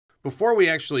Before we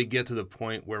actually get to the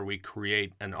point where we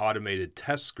create an automated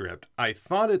test script, I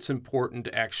thought it's important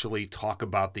to actually talk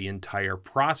about the entire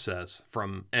process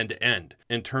from end to end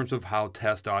in terms of how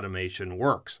test automation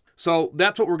works. So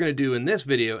that's what we're going to do in this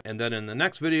video, and then in the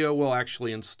next video we'll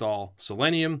actually install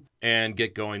Selenium and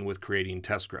get going with creating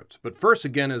test scripts. But first,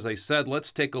 again, as I said,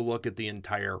 let's take a look at the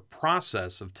entire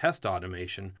process of test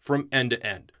automation from end to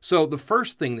end. So the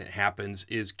first thing that happens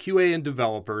is QA and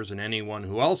developers and anyone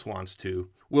who else wants to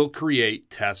will create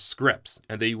test scripts,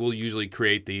 and they will usually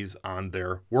create these on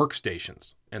their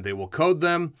workstations. And they will code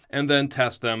them and then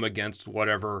test them against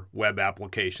whatever web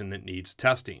application that needs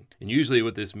testing. And usually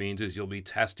what this means is you'll be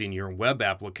testing your web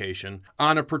application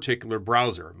on a particular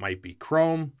browser. It might be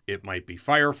Chrome, it might be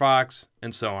Firefox,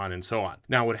 and so on and so on.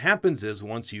 Now what happens is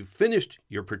once you've finished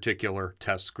your particular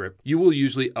test script, you will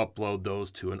usually upload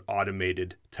those to an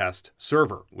automated test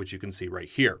server, which you can see right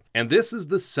here. And this is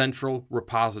the central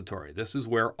repository. This is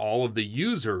where all of the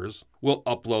users will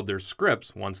upload their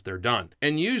scripts once they're done.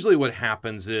 And usually what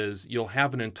happens is you'll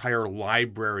have an entire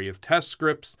library of test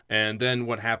scripts. And then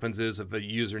what happens is if a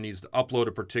user needs to upload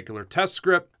a particular test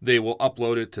script, they will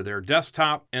upload it to their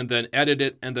desktop and then edit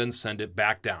it and then send it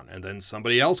back down. And then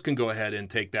somebody else can go ahead and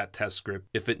take that test script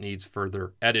if it needs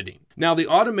further editing. Now, the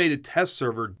automated test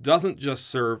server doesn't just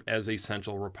serve as a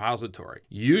central repository.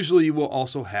 Usually you will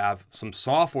also have some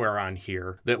software on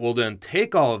here that will then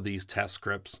take all of these test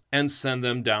scripts and send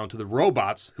them down to the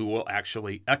robots who will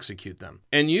actually execute them.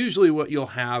 And usually what you'll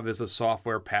have is a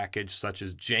software package such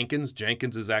as Jenkins.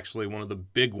 Jenkins is actually one of the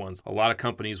big ones. A lot of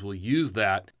companies will use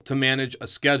that to manage a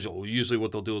schedule. Usually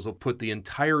what they'll do is they'll put the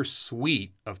entire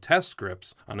suite of test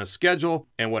scripts on a schedule.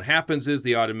 And what happens is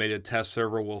the automated test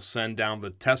server will send down the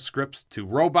test scripts to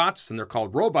robots, and they're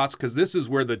called robots because this is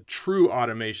where the true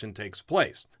automation takes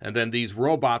place. And then these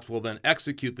robots will then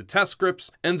execute the test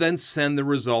scripts and then send the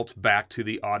results back to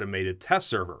the automated test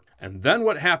server. And then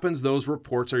what happens, those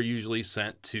reports are usually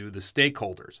sent to the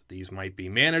stakeholders. These might be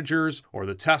managers or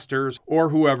the testers or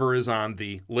whoever is on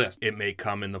the list. It may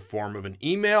come in the form of an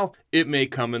email. It may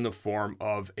come in the form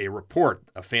of a report,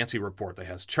 a fancy report that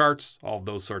has charts, all of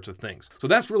those sorts of things. So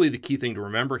that's really the key thing to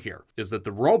remember here is that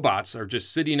the robots are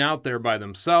just sitting out there by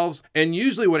themselves. And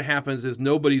usually what happens is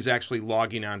nobody's actually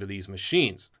logging onto these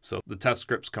machines. So the test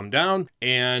scripts come down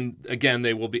and again,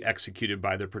 they will be executed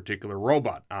by the particular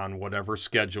robot on whatever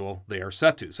schedule they are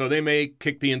set to. So they may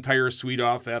kick the entire suite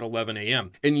off at 11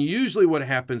 a.m. And usually what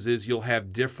happens is you'll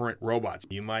have different robots.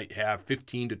 You might have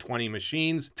 15 to 20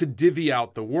 machines to divvy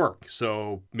out the work.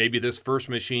 So maybe this first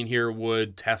machine here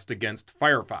would test against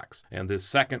Firefox, and this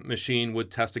second machine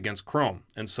would test against Chrome,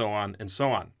 and so on and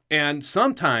so on. And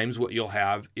sometimes what you'll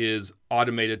have is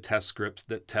automated test scripts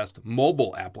that test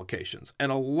mobile applications.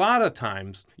 And a lot of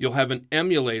times you'll have an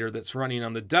emulator that's running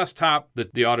on the desktop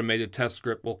that the automated test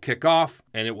script will kick off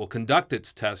and it will conduct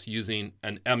its tests using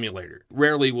an emulator.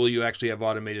 Rarely will you actually have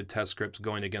automated test scripts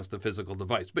going against the physical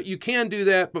device, but you can do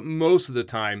that, but most of the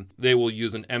time they will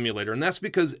use an emulator. And that's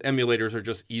because emulators are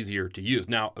just easier to use.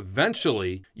 Now,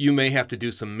 eventually you may have to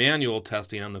do some manual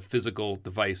testing on the physical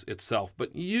device itself,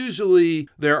 but usually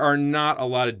there are not a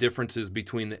lot of differences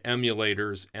between the emulators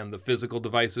and the physical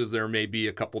devices. There may be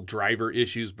a couple driver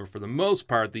issues, but for the most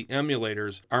part, the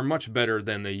emulators are much better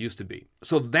than they used to be.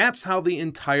 So that's how the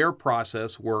entire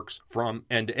process works from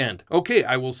end to end. Okay,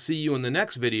 I will see you in the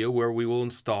next video where we will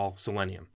install Selenium.